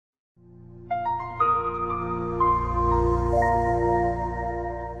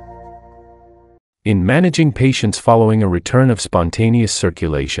In managing patients following a return of spontaneous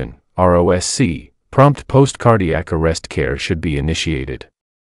circulation, ROSC, prompt post-cardiac arrest care should be initiated.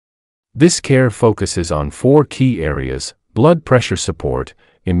 This care focuses on 4 key areas: blood pressure support,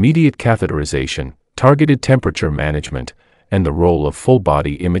 immediate catheterization, targeted temperature management, and the role of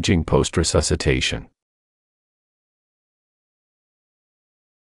full-body imaging post-resuscitation.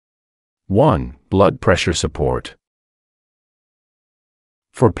 1. Blood pressure support.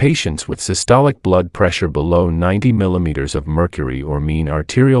 For patients with systolic blood pressure below 90 mm of mercury or mean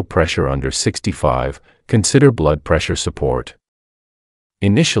arterial pressure under 65, consider blood pressure support.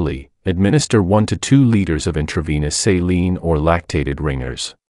 Initially, administer 1 to 2 liters of intravenous saline or lactated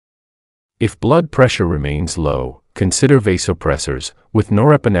ringers. If blood pressure remains low, consider vasopressors, with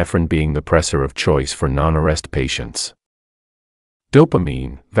norepinephrine being the pressor of choice for non-arrest patients.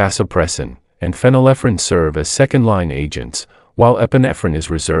 Dopamine, vasopressin, and phenylephrine serve as second-line agents, while epinephrine is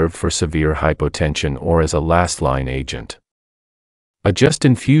reserved for severe hypotension or as a last-line agent. Adjust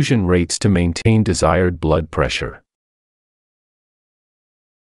infusion rates to maintain desired blood pressure.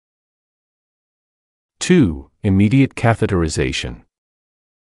 2. Immediate catheterization.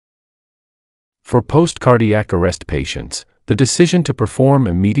 For post-cardiac arrest patients, the decision to perform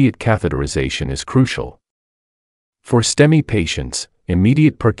immediate catheterization is crucial. For STEMI patients,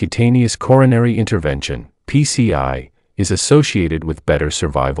 immediate percutaneous coronary intervention, PCI, is associated with better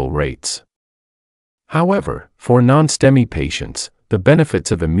survival rates. However, for non-STEMI patients, the benefits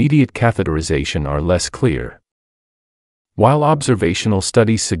of immediate catheterization are less clear. While observational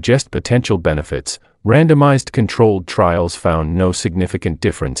studies suggest potential benefits, randomized controlled trials found no significant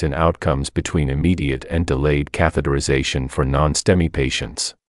difference in outcomes between immediate and delayed catheterization for non-STEMI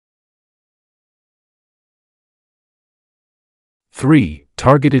patients. 3.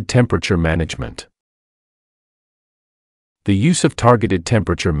 Targeted temperature management. The use of targeted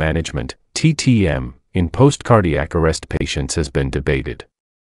temperature management, TTM, in post-cardiac arrest patients has been debated.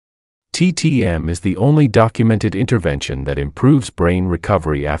 TTM is the only documented intervention that improves brain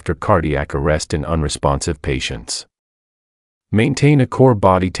recovery after cardiac arrest in unresponsive patients. Maintain a core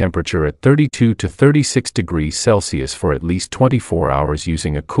body temperature at 32 to 36 degrees Celsius for at least 24 hours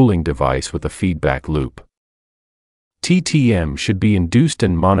using a cooling device with a feedback loop. TTM should be induced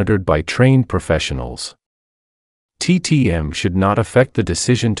and monitored by trained professionals. TTM should not affect the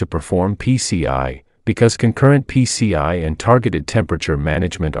decision to perform PCI, because concurrent PCI and targeted temperature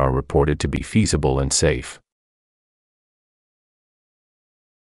management are reported to be feasible and safe.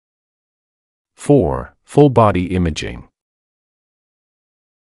 4. Full-body imaging.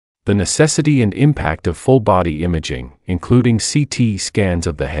 The necessity and impact of full-body imaging, including CT scans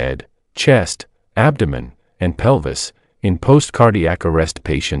of the head, chest, abdomen, and pelvis, in post-cardiac arrest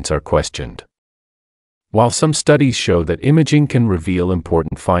patients are questioned. While some studies show that imaging can reveal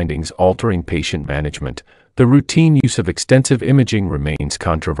important findings altering patient management, the routine use of extensive imaging remains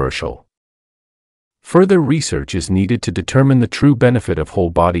controversial. Further research is needed to determine the true benefit of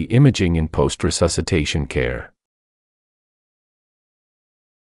whole-body imaging in post-resuscitation care.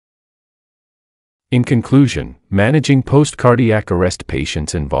 In conclusion, managing post-cardiac arrest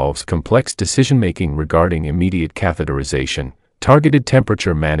patients involves complex decision-making regarding immediate catheterization, targeted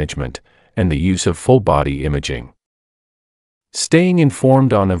temperature management, and the use of full-body imaging. Staying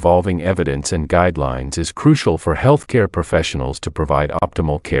informed on evolving evidence and guidelines is crucial for healthcare professionals to provide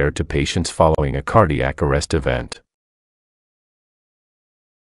optimal care to patients following a cardiac arrest event.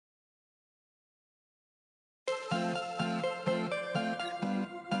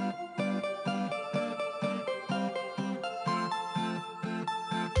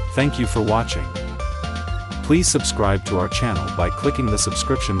 Thank you for watching. Please subscribe to our channel by clicking the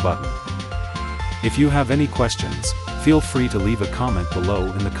subscription button. If you have any questions, feel free to leave a comment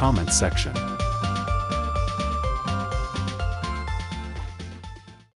below in the comments section.